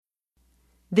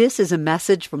This is a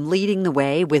message from Leading the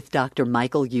Way with Dr.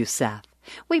 Michael Youssef.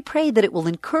 We pray that it will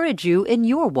encourage you in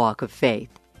your walk of faith.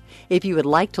 If you would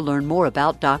like to learn more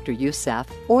about Dr. Youssef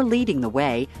or Leading the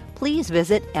Way, please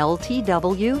visit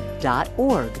ltw.org.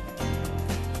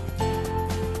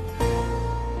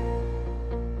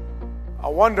 I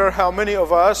wonder how many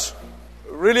of us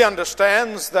really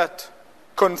understands that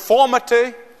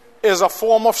conformity is a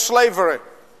form of slavery.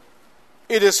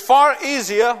 It is far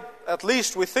easier, at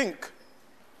least we think,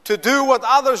 to do what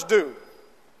others do,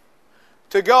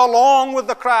 to go along with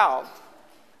the crowd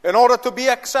in order to be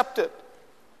accepted.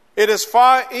 It is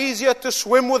far easier to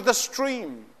swim with the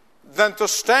stream than to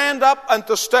stand up and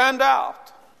to stand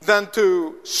out, than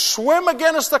to swim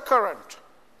against the current.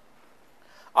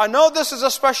 I know this is a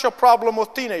special problem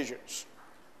with teenagers.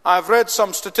 I've read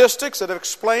some statistics that have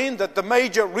explained that the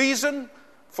major reason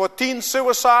for teen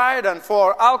suicide and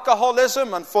for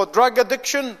alcoholism and for drug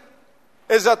addiction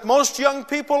is that most young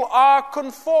people are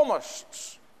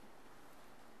conformists.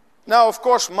 Now, of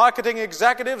course, marketing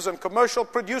executives and commercial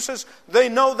producers, they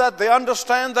know that, they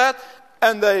understand that,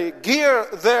 and they gear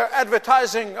their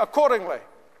advertising accordingly.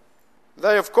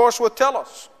 They, of course, would tell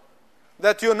us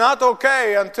that you're not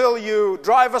okay until you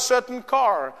drive a certain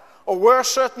car, or wear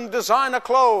certain designer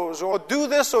clothes, or do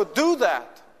this or do that.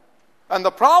 And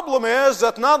the problem is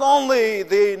that not only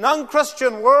the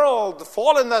non-Christian world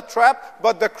fall in that trap,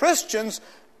 but the Christians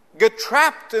get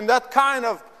trapped in that kind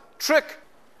of trick.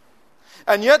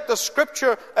 And yet the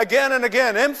Scripture again and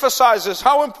again emphasizes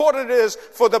how important it is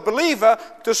for the believer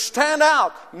to stand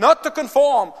out, not to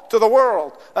conform to the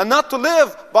world, and not to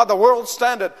live by the world's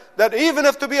standard. That even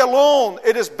if to be alone,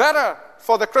 it is better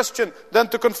for the Christian than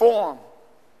to conform.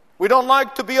 We don't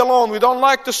like to be alone. We don't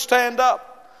like to stand up.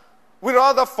 We'd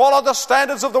rather follow the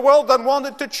standards of the world than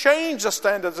wanted to change the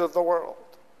standards of the world.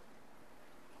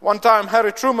 One time,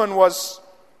 Harry Truman was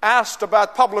asked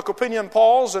about public opinion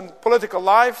polls and political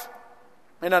life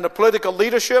and under political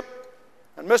leadership.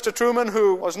 And Mr. Truman,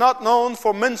 who was not known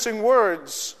for mincing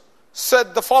words,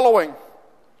 said the following: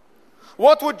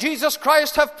 "What would Jesus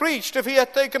Christ have preached if he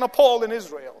had taken a poll in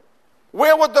Israel?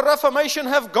 Where would the Reformation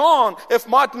have gone if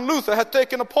Martin Luther had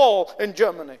taken a poll in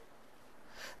Germany?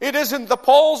 It isn't the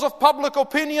polls of public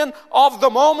opinion of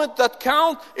the moment that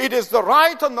count. It is the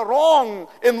right and the wrong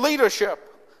in leadership.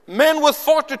 Men with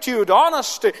fortitude,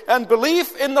 honesty, and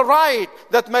belief in the right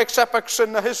that makes epochs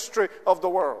in the history of the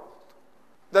world."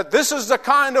 That this is the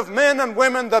kind of men and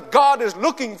women that God is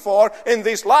looking for in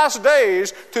these last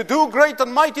days to do great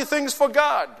and mighty things for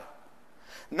God.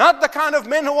 Not the kind of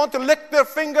men who want to lick their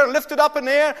finger, lift it up in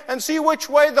the air, and see which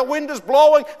way the wind is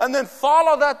blowing, and then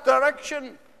follow that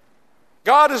direction.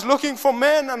 God is looking for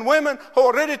men and women who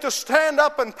are ready to stand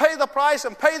up and pay the price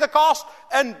and pay the cost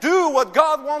and do what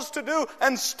God wants to do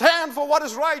and stand for what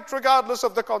is right regardless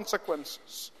of the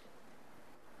consequences.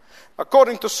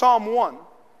 According to Psalm 1,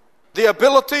 the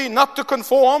ability not to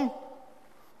conform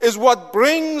is what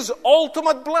brings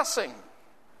ultimate blessing.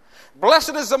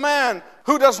 Blessed is the man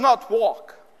who does not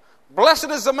walk.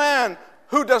 Blessed is the man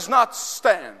who does not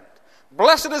stand.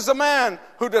 Blessed is the man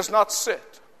who does not sit.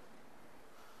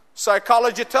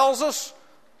 Psychology tells us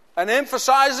and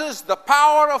emphasizes the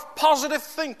power of positive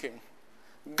thinking.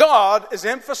 God is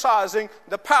emphasizing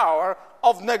the power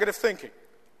of negative thinking.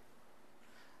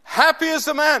 Happy is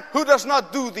the man who does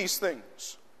not do these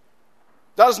things,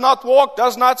 does not walk,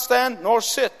 does not stand, nor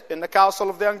sit in the counsel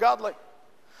of the ungodly.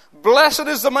 Blessed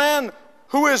is the man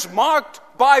who is marked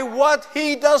by what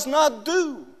he does not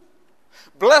do.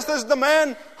 Blessed is the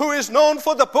man who is known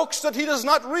for the books that he does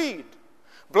not read.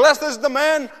 Blessed is the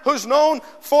man who's known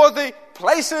for the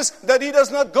places that he does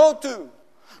not go to.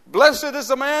 Blessed is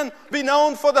the man be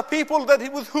known for the people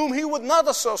with whom he would not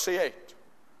associate.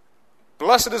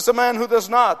 Blessed is the man who does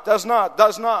not.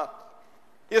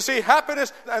 You see,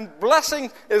 happiness and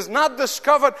blessing is not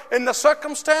discovered in the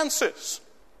circumstances.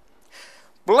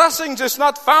 Blessings is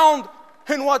not found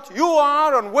in what you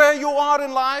are and where you are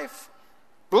in life.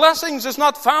 Blessings is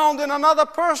not found in another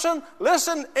person.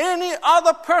 Listen, any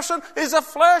other person is a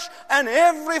flesh, and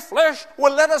every flesh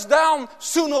will let us down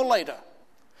sooner or later.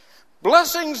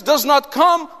 Blessings does not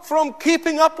come from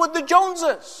keeping up with the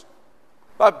Joneses,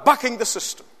 by bucking the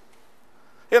system.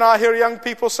 You know, I hear young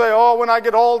people say, "Oh, when I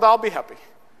get old, I'll be happy."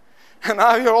 And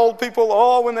I hear old people,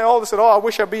 when they're old, they said, "Oh, I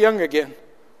wish I'd be young again."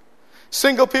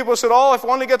 Single people said, "Oh, if we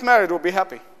only get married, we'll be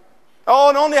happy." Oh,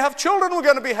 and only have children, we're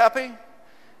going to be happy.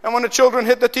 And when the children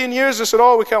hit the teen years, they said,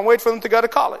 "Oh, we can't wait for them to go to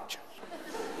college."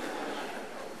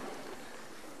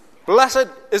 Blessed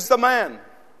is the man.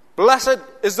 Blessed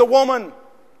is the woman.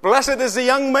 Blessed is the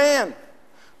young man.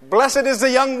 Blessed is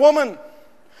the young woman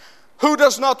who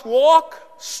does not walk,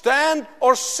 stand,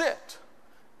 or sit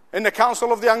in the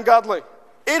counsel of the ungodly.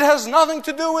 It has nothing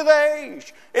to do with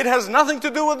age. It has nothing to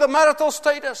do with the marital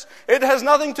status. It has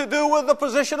nothing to do with the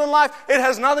position in life. It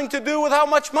has nothing to do with how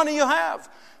much money you have.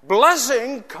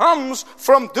 Blessing comes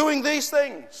from doing these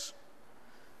things.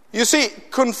 You see,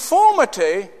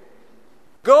 conformity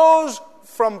goes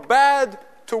from bad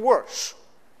to worse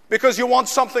because you want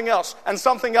something else and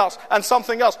something else and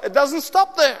something else. It doesn't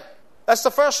stop there. That's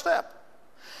the first step.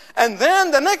 And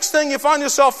then the next thing, you find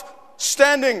yourself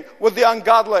standing with the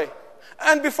ungodly.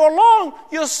 And before long,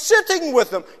 you're sitting with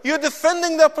them. You're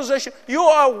defending their position. You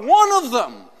are one of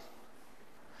them.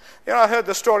 You know, I heard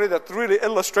the story that really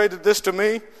illustrated this to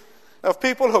me, of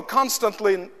people who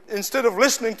constantly, instead of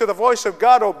listening to the voice of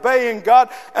God, obeying God,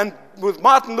 and with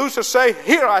Martin Luther say,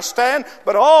 "Here I stand,"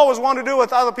 but always want to do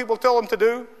what other people tell them to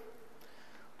do.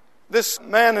 This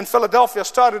man in Philadelphia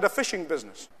started a fishing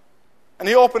business. And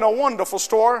he opened a wonderful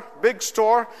store, big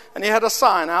store, and he had a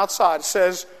sign outside that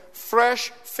says,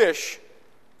 "Fresh fish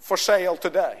for sale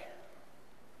today."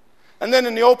 And then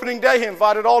in the opening day, he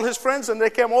invited all his friends, and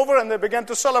they came over and they began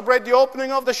to celebrate the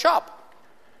opening of the shop.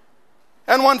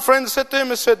 And one friend said to him,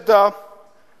 he said,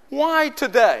 "Why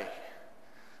today?"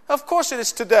 "Of course it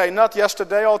is today, not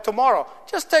yesterday or tomorrow.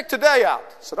 Just take today out."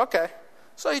 I said, "Okay."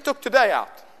 So he took today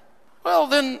out. Well,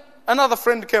 then another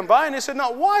friend came by and he said,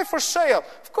 "No, why for sale?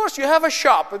 Of course you have a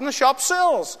shop and the shop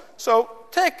sells. So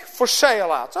take for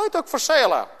sale out." So he took for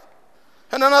sale out.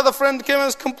 And another friend came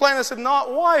and complained and said, "No,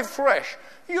 why fresh?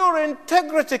 Your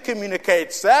integrity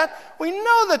communicates that. We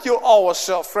know that you always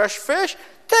sell fresh fish.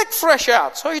 Take fresh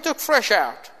out." So he took fresh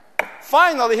out.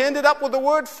 Finally, he ended up with the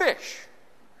word fish.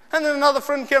 And then another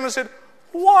friend came and said,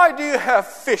 "Why do you have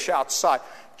fish outside?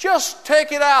 Just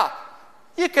take it out.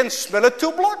 You can smell it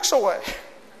 2 blocks away."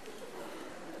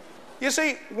 You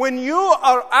see, when you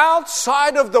are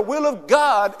outside of the will of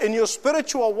God in your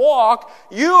spiritual walk,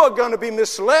 you are going to be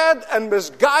misled and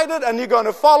misguided, and you're going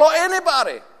to follow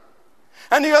anybody.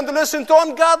 And you're going to listen to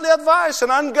ungodly advice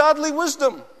and ungodly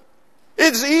wisdom.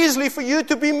 It's easy for you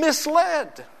to be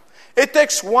misled. It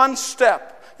takes one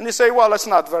step. And you say, "Well, it's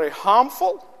not very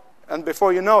harmful." And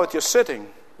before you know it, you're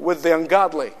sitting with the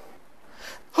ungodly.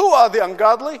 Who are the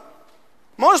ungodly?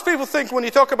 Most people think when you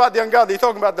talk about the ungodly, you're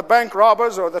talking about the bank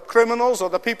robbers or the criminals or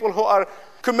the people who are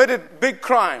committed big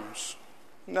crimes.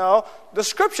 No, the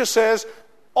scripture says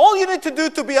all you need to do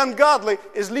to be ungodly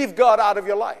is leave God out of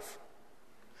your life.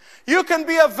 You can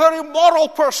be a very moral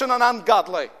person and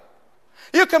ungodly.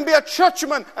 You can be a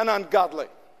churchman and ungodly.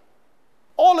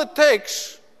 All it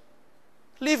takes,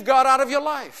 leave God out of your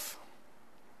life.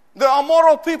 There are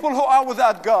moral people who are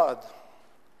without God.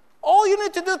 All you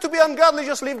need to do to be ungodly,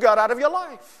 just leave God out of your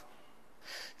life.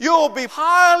 You'll be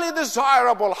highly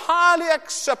desirable, highly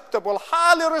acceptable,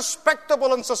 highly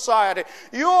respectable in society.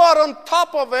 You are on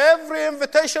top of every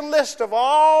invitation list of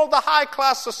all the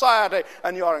high-class society,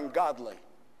 and you are ungodly.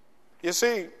 You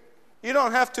see, you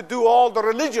don't have to do all the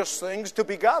religious things to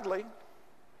be godly.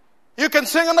 You can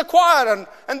sing in the choir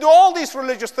and do all these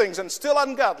religious things and still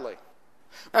ungodly.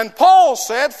 And Paul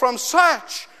said, from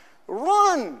such,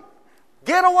 run.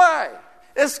 Get away.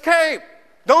 Escape.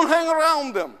 Don't hang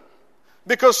around them.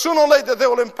 Because sooner or later they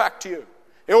will impact you.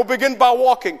 It will begin by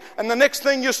walking. And the next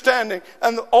thing you're standing.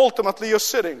 And ultimately you're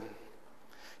sitting.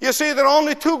 You see, there are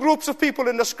only 2 groups of people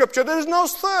in the scripture. There is no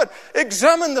third.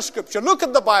 Examine the scripture. Look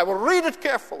at the Bible. Read it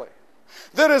carefully.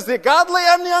 There is the godly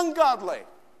and the ungodly.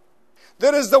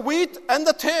 There is the wheat and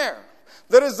the tare.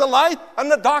 There is the light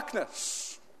and the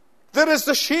darkness. There is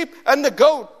the sheep and the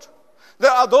goat.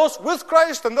 There are those with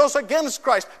Christ and those against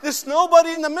Christ. There's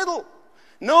nobody in the middle.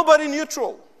 Nobody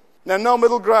neutral. There's no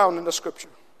middle ground in the scripture.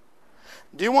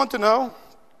 Do you want to know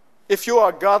if you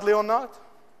are godly or not?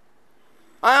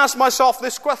 I ask myself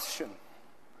this question.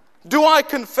 Do I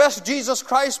confess Jesus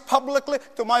Christ publicly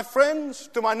to my friends,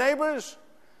 to my neighbors?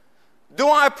 Do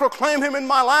I proclaim Him in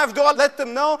my life? Do I let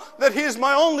them know that He is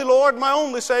my only Lord, my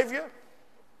only Savior?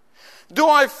 Do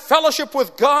I fellowship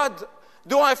with God?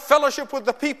 Do I fellowship with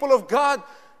the people of God?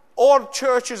 Or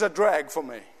church is a drag for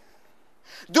me?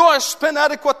 Do I spend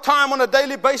adequate time on a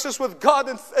daily basis with God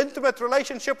in intimate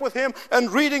relationship with Him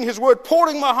and reading His Word,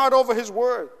 pouring my heart over His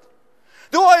Word?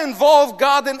 Do I involve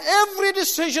God in every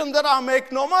decision that I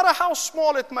make, no matter how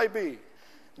small it may be?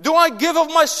 Do I give of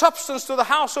my substance to the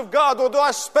house of God, or do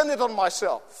I spend it on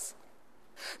myself?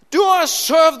 Do I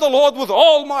serve the Lord with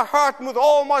all my heart and with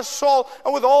all my soul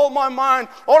and with all my mind?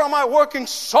 Or am I working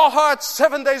so hard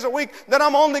 7 days a week that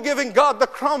I'm only giving God the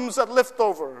crumbs that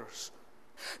leftovers?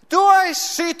 Do I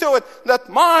see to it that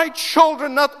my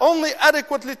children not only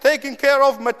adequately taken care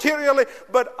of materially,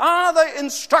 but are they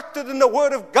instructed in the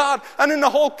Word of God and in the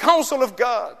whole counsel of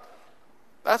God?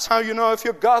 That's how you know if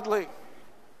you're godly.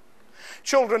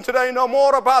 Children today know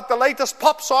more about the latest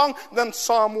pop song than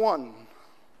Psalm 1.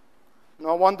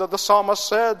 No wonder the psalmist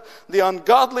said, the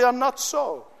ungodly are not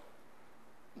so.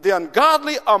 The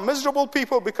ungodly are miserable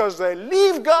people because they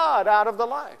leave God out of their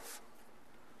life.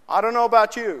 I don't know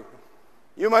about you.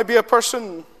 You might be a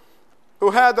person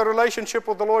who had a relationship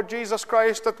with the Lord Jesus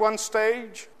Christ at one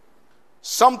stage.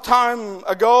 Some time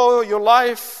ago, your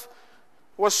life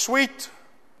was sweet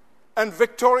and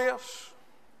victorious.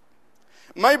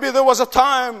 Maybe there was a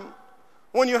time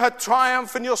when you had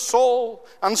triumph in your soul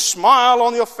and smile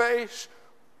on your face,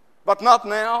 but not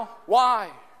now. Why?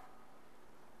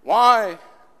 Why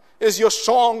is your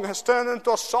song has turned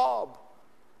into a sob?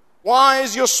 Why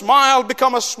is your smile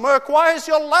become a smirk? Why is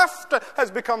your laughter has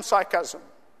become sarcasm?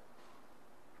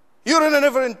 You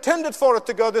never intended for it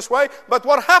to go this way, but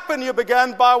what happened? You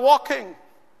began by walking,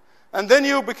 and then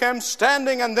you became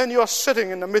standing, and then you are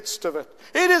sitting in the midst of it.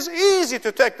 It is easy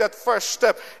to take that first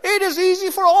step. It is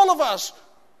easy for all of us.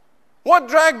 What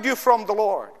dragged you from the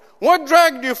Lord? What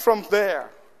dragged you from there?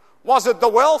 Was it the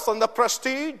wealth and the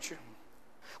prestige?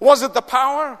 Was it the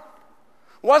power?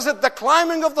 Was it the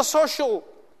climbing of the social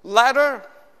ladder?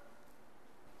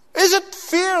 Is it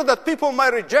fear that people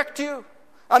might reject you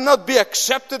and not be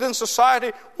accepted in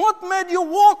society? What made you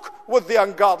walk with the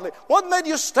ungodly? What made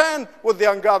you stand with the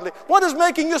ungodly? What is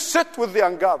making you sit with the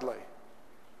ungodly?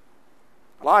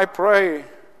 And I pray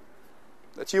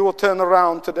that you will turn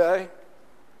around today,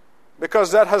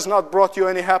 because that has not brought you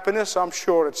any happiness. I'm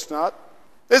sure it's not.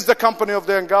 Is the company of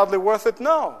the ungodly worth it?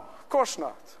 No, of course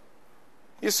not.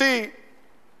 You see,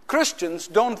 Christians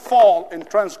don't fall in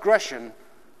transgression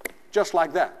just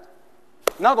like that.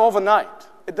 Not overnight.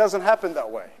 It doesn't happen that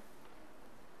way.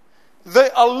 They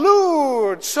are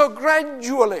lured so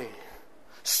gradually,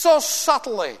 so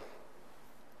subtly.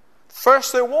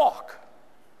 First they walk,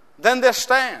 then they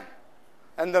stand,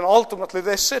 and then ultimately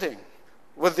they're sitting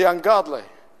with the ungodly.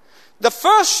 The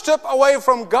first step away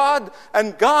from God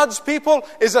and God's people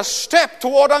is a step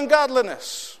toward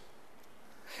ungodliness.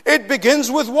 It begins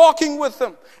with walking with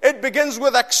them. It begins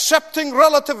with accepting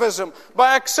relativism,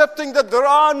 by accepting that there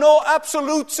are no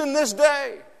absolutes in this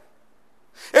day.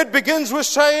 It begins with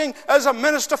saying, as a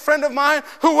minister friend of mine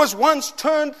who was once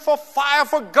turned for fire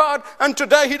for God, and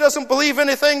today he doesn't believe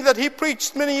anything that he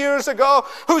preached many years ago,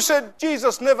 who said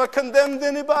Jesus never condemned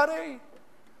anybody.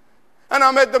 And I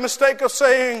made the mistake of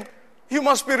saying, you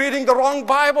must be reading the wrong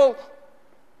Bible,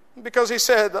 because he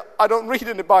said, I don't read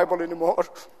in the Bible anymore.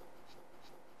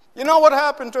 You know what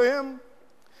happened to him?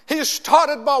 He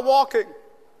started by walking,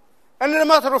 and in a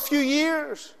matter of a few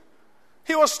years,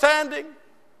 he was standing,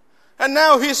 and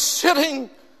now he's sitting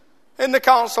in the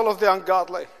council of the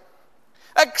ungodly,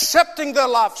 accepting their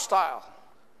lifestyle,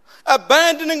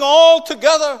 abandoning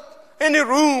altogether any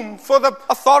room for the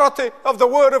authority of the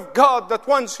Word of God that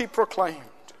once he proclaimed.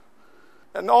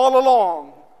 And all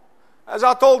along, as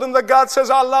I told him that God says,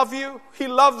 I love you, He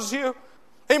loves you.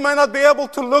 He may not be able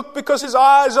to look because His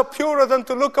eyes are purer than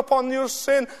to look upon your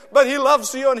sin, but He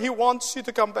loves you and He wants you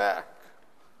to come back.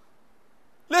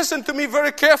 Listen to me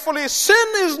very carefully. Sin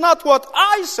is not what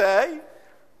I say.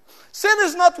 Sin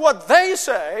is not what they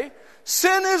say.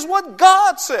 Sin is what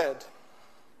God said.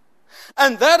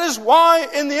 And that is why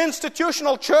in the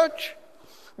institutional church,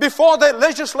 before they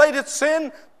legislated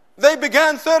sin, they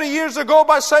began 30 years ago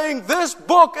by saying this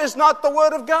book is not the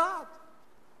Word of God.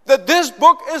 That this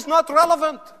book is not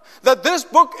relevant. That this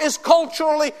book is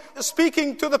culturally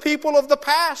speaking to the people of the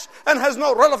past and has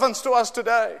no relevance to us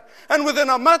today. And within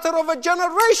a matter of a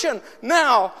generation,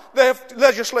 now they have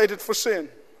legislated for sin.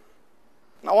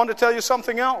 And I want to tell you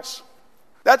something else.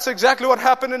 That's exactly what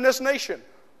happened in this nation.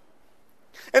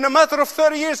 In a matter of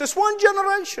 30 years, it's one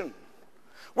generation.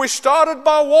 We started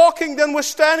by walking, then we're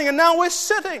standing, and now we're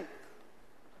sitting.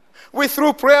 We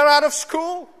threw prayer out of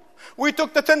school. We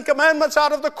took the 10 Commandments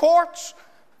out of the courts,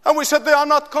 and we said they are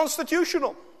not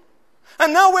constitutional.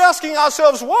 And now we're asking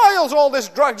ourselves, why is all this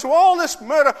drugs, why all this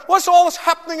murder, what's all this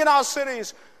happening in our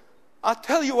cities? I'll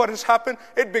tell you what has happened.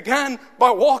 It began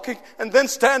by walking and then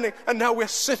standing, and now we're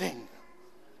sitting.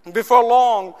 And before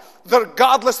long, the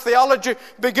godless theology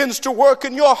begins to work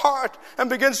in your heart and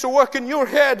begins to work in your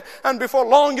head, and before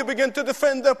long you begin to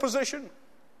defend their position.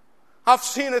 I've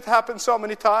seen it happen so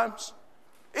many times.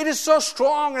 It is so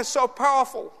strong and so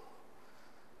powerful.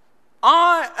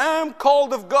 I am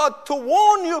called of God to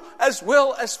warn you as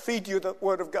well as feed you the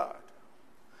Word of God.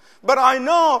 But I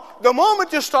know the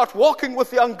moment you start walking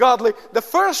with the ungodly, the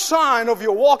first sign of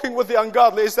your walking with the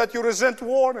ungodly is that you resent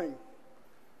warning.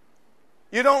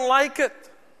 You don't like it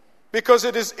because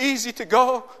it is easy to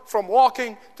go from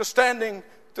walking to standing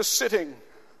to sitting.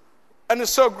 And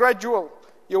it's so gradual.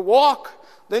 You walk,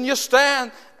 Then you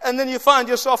stand, and then you find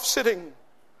yourself sitting.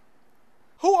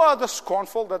 Who are the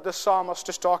scornful that this psalmist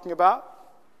is talking about?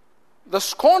 The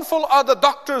scornful are the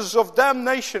doctors of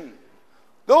damnation.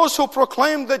 Those who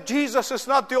proclaim that Jesus is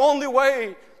not the only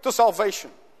way to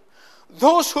salvation.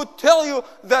 Those who tell you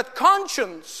that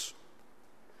conscience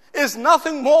is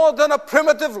nothing more than a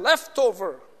primitive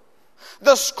leftover.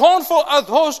 The scornful are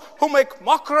those who make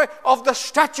mockery of the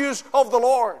statues of the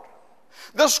Lord.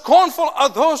 The scornful are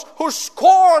those who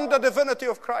scorn the divinity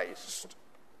of Christ.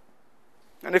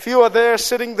 And if you are there,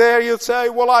 sitting there, you'd say,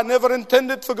 well, I never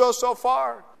intended to go so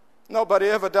far. Nobody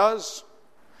ever does.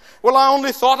 Well, I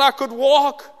only thought I could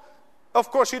walk. Of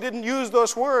course, you didn't use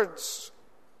those words.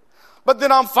 But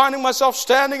then I'm finding myself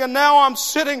standing, and now I'm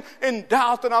sitting in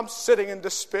doubt, and I'm sitting in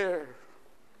despair.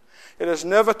 It is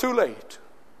never too late.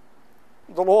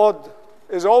 The Lord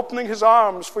is opening His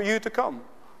arms for you to come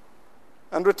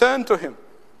and return to Him.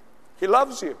 He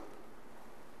loves you.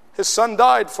 His Son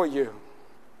died for you.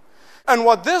 And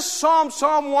what this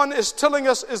Psalm 1 is telling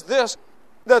us is this,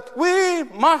 that we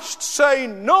must say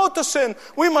no to sin.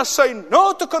 We must say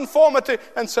no to conformity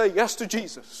and say yes to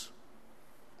Jesus.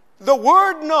 The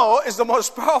word no is the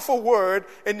most powerful word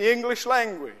in the English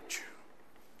language.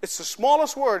 It's the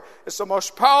smallest word. It's the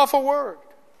most powerful word.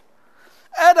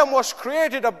 Adam was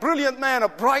created a brilliant man, a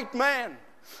bright man.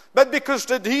 But because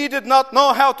he did not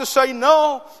know how to say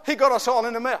no, he got us all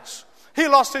in a mess. He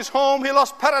lost his home, he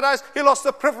lost paradise, he lost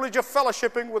the privilege of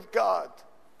fellowshipping with God.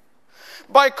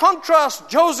 By contrast,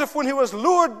 Joseph, when he was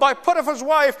lured by Potiphar's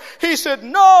wife, he said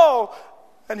no,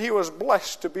 and he was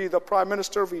blessed to be the prime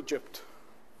minister of Egypt.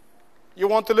 You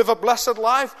want to live a blessed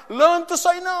life? Learn to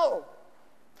say no.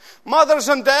 Mothers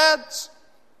and dads,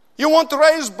 you want to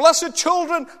raise blessed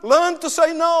children? Learn to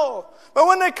say no. But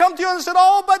when they come to you and say,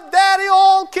 oh, but Daddy,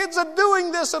 all kids are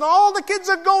doing this and all the kids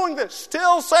are going this,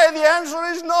 still say the answer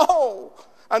is no.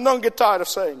 And don't get tired of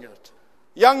saying it.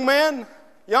 Young men,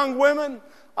 young women,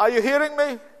 are you hearing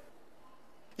me?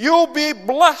 You'll be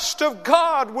blessed of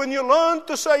God when you learn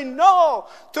to say no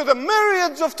to the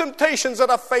myriads of temptations that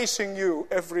are facing you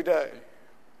every day.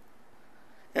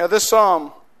 This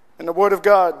psalm in the Word of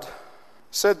God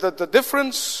said that the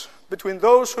difference between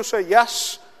those who say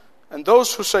yes and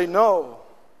those who say no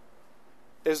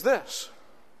is this.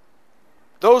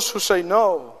 Those who say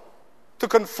no to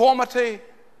conformity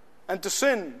and to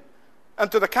sin and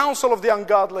to the counsel of the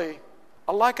ungodly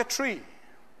are like a tree.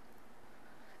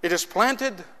 It is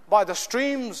planted by the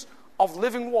streams of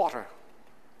living water.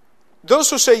 Those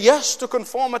who say yes to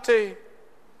conformity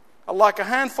are like a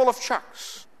handful of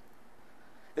chucks.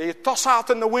 They toss out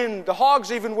in the wind. The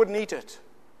hogs even wouldn't eat it.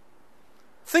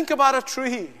 Think about a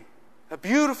tree, a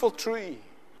beautiful tree.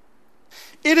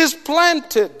 It is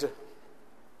planted,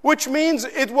 which means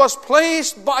it was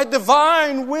placed by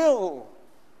divine will.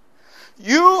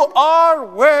 You are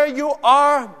where you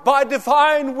are by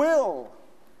divine will.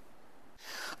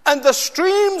 And the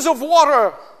streams of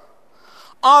water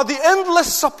are the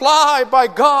endless supply by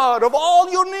God of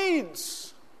all your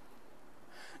needs.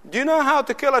 Do you know how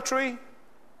to kill a tree?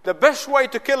 The best way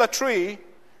to kill a tree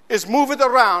is move it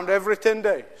around every 10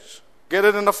 days. Get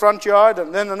it in the front yard,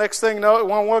 and then the next thing, no, it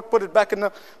won't work, put it back in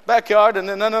the backyard, and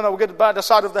then, no, we'll get it by the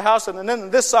side of the house, and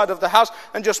then this side of the house,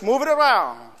 and just move it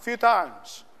around a few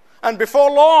times. And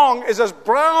before long, it's as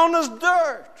brown as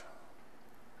dirt.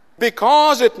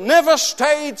 Because it never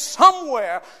stayed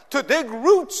somewhere to dig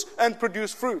roots and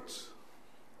produce fruits.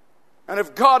 And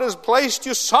if God has placed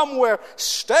you somewhere,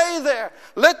 stay there.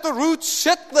 Let the roots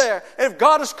sit there. If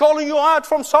God is calling you out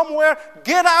from somewhere,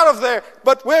 get out of there.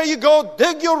 But where you go,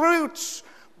 dig your roots.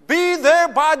 Be there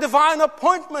by divine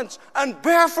appointments and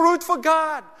bear fruit for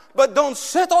God. But don't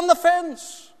sit on the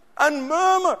fence and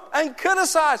murmur and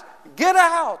criticize. Get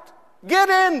out. Get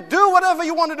in. Do whatever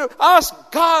you want to do. Ask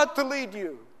God to lead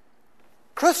you.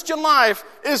 Christian life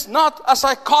is not a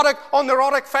psychotic or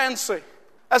neurotic fancy,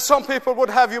 as some people would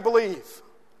have you believe.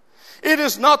 It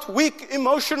is not weak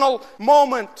emotional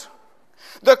moment.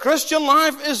 The Christian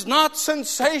life is not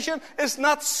sensation, it's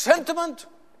not sentiment.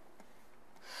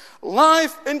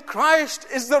 Life in Christ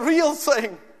is the real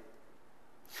thing.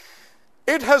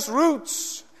 It has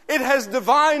roots. It has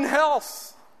divine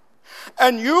health.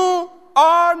 And you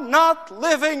are not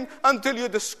living until you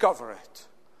discover it.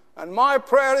 And my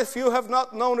prayer, if you have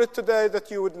not known it today, that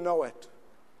you would know it.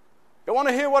 You want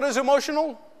to hear what is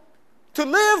emotional? To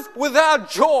live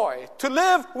without joy, to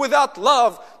live without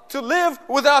love, to live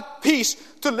without peace,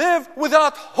 to live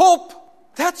without hope,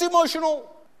 that's emotional.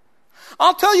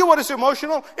 I'll tell you what is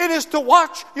emotional. It is to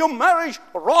watch your marriage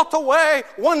rot away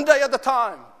one day at a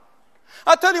time.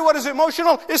 I'll tell you what is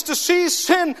emotional. Is to see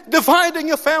sin dividing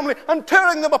your family and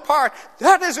tearing them apart.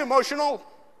 That is emotional.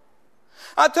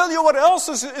 I tell you what else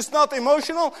is not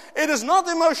emotional. It is not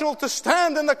emotional to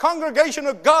stand in the congregation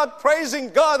of God, praising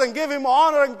God and give Him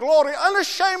honor and glory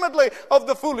unashamedly of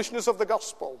the foolishness of the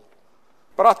gospel.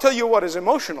 But I'll tell you what is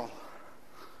emotional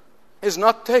is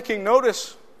not taking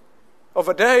notice of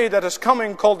a day that is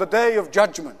coming called the day of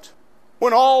judgment,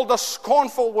 when all the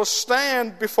scornful will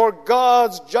stand before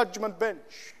God's judgment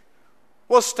bench,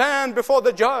 will stand before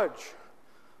the judge.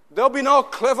 There'll be no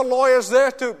clever lawyers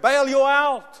there to bail you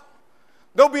out.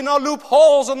 There'll be no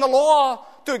loopholes in the law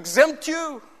to exempt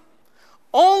you.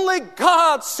 Only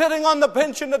God sitting on the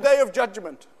bench in the day of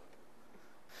judgment.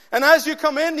 And as you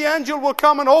come in, the angel will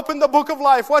come and open the book of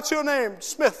life. What's your name?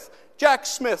 Smith. Jack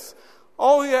Smith.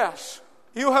 Oh yes,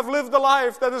 you have lived a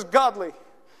life that is godly.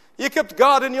 You kept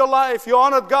God in your life. You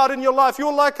honored God in your life. You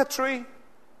were like a tree.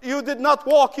 You did not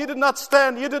walk. You did not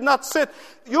stand. You did not sit.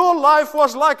 Your life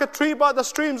was like a tree by the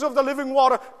streams of the living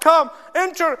water. Come,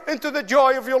 enter into the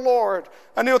joy of your Lord,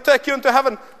 and He'll take you into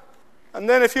heaven. And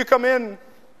then if you come in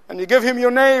and you give Him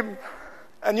your name,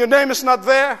 and your name is not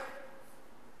there,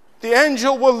 the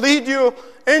angel will lead you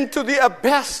into the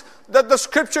abyss that the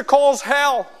Scripture calls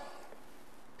hell.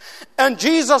 And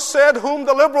Jesus said, whom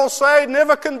the liberals say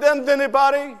never condemned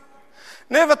anybody,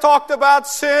 never talked about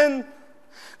sin.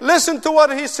 Listen to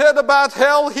what He said about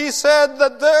hell. He said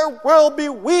that there will be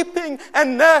weeping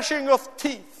and gnashing of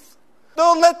teeth.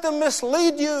 Don't let them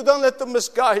mislead you. Don't let them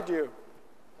misguide you.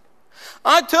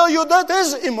 I tell you, that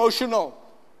is emotional.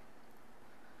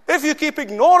 If you keep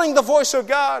ignoring the voice of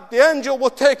God, the angel will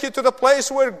take you to the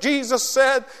place where Jesus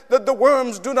said that the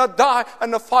worms do not die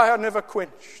and the fire never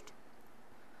quenched.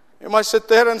 You might sit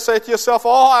there and say to yourself,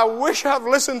 oh, I wish I've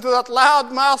listened to that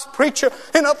loudmouth preacher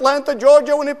in Atlanta,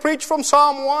 Georgia when he preached from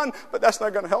Psalm 1. But that's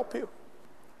not going to help you.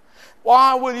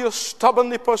 Why will you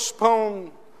stubbornly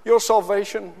postpone your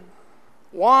salvation?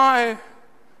 Why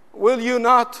will you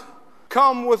not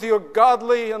come with your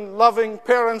godly and loving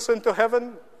parents into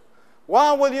heaven?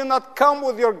 Why will you not come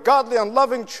with your godly and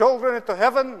loving children into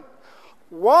heaven?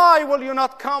 Why will you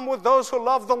not come with those who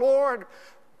love the Lord?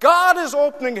 God is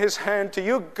opening His hand to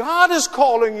you. God is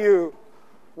calling you.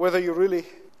 Whether you really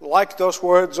like those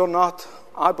words or not,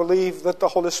 I believe that the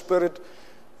Holy Spirit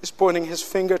is pointing His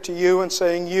finger to you and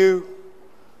saying, you,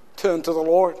 turn to the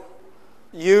Lord.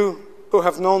 You who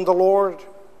have known the Lord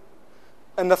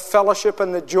and the fellowship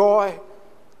and the joy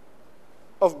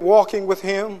of walking with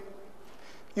Him.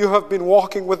 You have been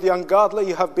walking with the ungodly.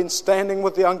 You have been standing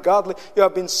with the ungodly. You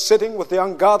have been sitting with the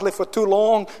ungodly for too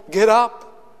long. Get up.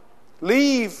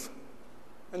 Leave.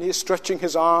 And He is stretching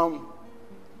His arm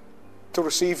to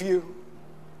receive you.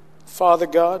 Father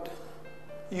God,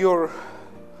 Your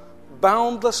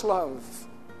boundless love,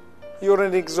 Your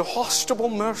inexhaustible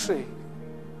mercy,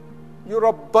 Your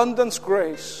abundant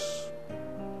grace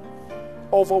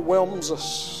overwhelms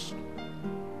us.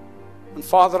 And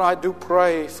Father, I do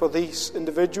pray for these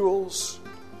individuals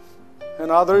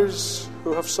and others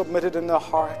who have submitted in their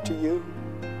heart to You,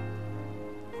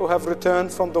 who have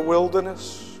returned from the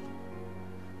wilderness.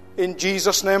 In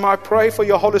Jesus' name I pray for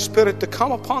Your Holy Spirit to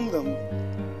come upon them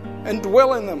and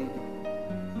dwell in them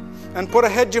and put a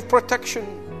hedge of protection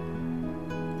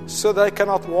so they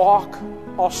cannot walk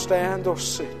or stand or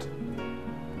sit,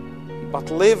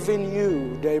 but live in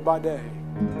You day by day.